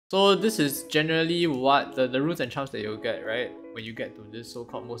So this is generally what the runes and charms that you'll get, right? When you get to this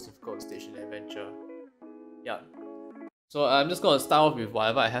so-called most difficult stage in the adventure. Yeah. So I'm just gonna start off with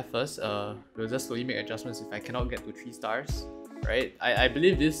whatever I have first. We'll just slowly make adjustments if I cannot get to 3 stars, right? I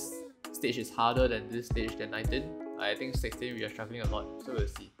believe this stage is harder than this stage than 19. I think 16 we are struggling a lot, so we'll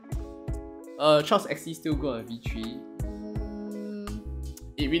see. Charles Axie still go on V3.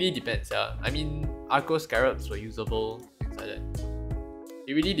 It really depends, yeah. I mean, Arco Scarabs were usable, things like that.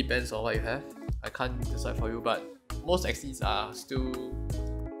 It really depends on what you have. I can't decide for you, but most Axies are still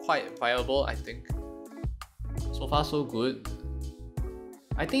quite viable, I think. So far so good.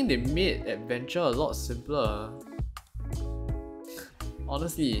 I think they made Adventure a lot simpler.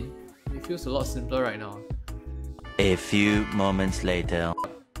 Honestly, it feels a lot simpler right now. A few moments later.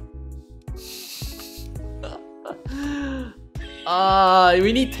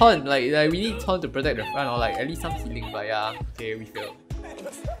 We need taunt, like we need taunt to protect the front or like at least some healing, but yeah, okay, we failed.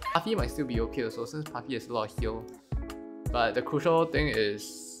 Puffy might still be okay also since Puffy has a lot of heal. But the crucial thing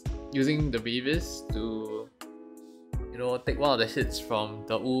is using the Beavis to, you know, take one of the hits from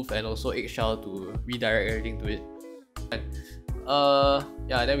the Wolf and also Eggshell to redirect everything to it. And,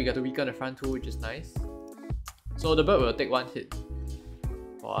 yeah, then we got to weaken the front too, which is nice. So the bird will take 1 hit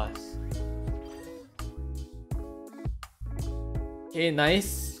for us. Okay,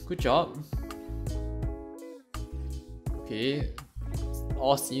 nice. Good job. Okay.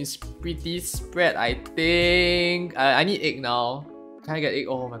 All seems pretty spread, I think. I need egg now. Can I get egg?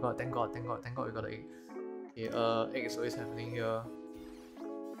 Oh my god, thank god we got the egg. Okay, egg is always happening here.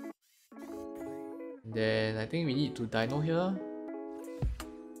 And then I think we need to dino here.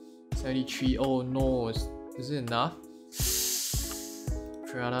 73. Oh no, is it enough?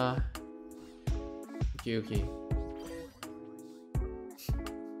 Triana.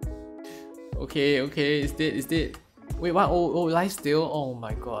 Okay. Okay, it's dead. Wait, what? Oh, life steal? Oh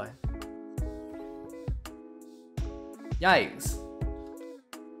my god. Yikes.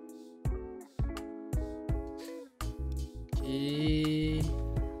 Okay.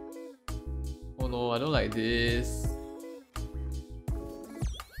 Oh no, I don't like this.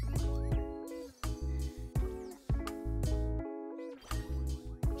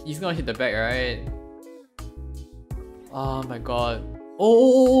 He's gonna hit the back, right? Oh my god.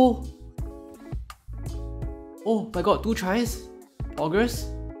 Oh my god, 2 tries? Augurs?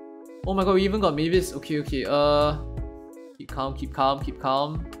 Oh my god, we even got Mavis. Okay. Keep calm.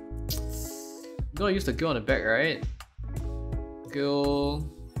 I'm gonna use the Gil on the back, right? Gil.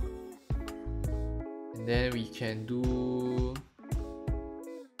 And then we can do...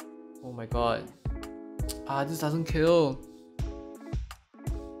 Oh my god. This doesn't kill.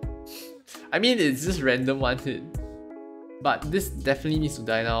 I mean, it's just random 1 hit. But this definitely needs to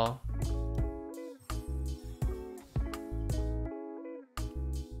die now.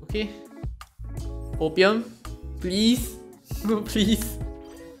 Okay. Opium, please. Please.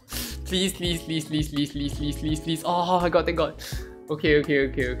 Please. Oh my god, thank god.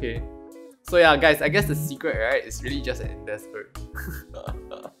 Okay. So yeah, guys, I guess the secret, right, is really just an Indesberg.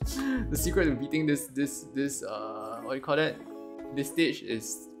 The secret to beating this what do you call that? This stage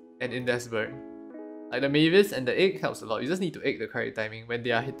is an Indesberg. Like the Mavis and the egg helps a lot. You just need to egg the correct timing when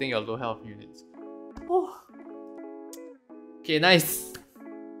they are hitting your low health units. Oh. Okay, nice.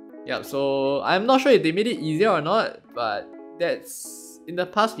 Yeah, so I'm not sure if they made it easier or not, but that's... In the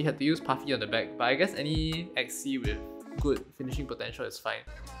past we had to use Puffy on the back, but I guess any Axie with good finishing potential is fine.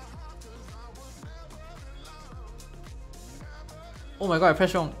 Oh my god, I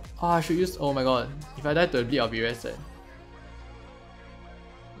pressed wrong. I should use... Oh my god. If I die to a bleed, I'll be very sad.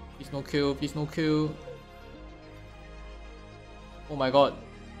 Please no kill. Oh my god.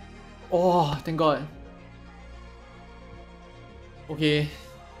 Oh, thank god. Okay.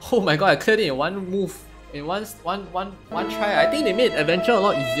 Oh my god, I cleared it in 1 move. In one try. I think they made Adventure a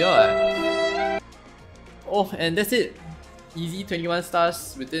lot easier. Oh, and that's it. Easy 21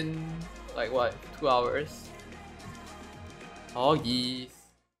 stars within like what, 2 hours. Oh geez.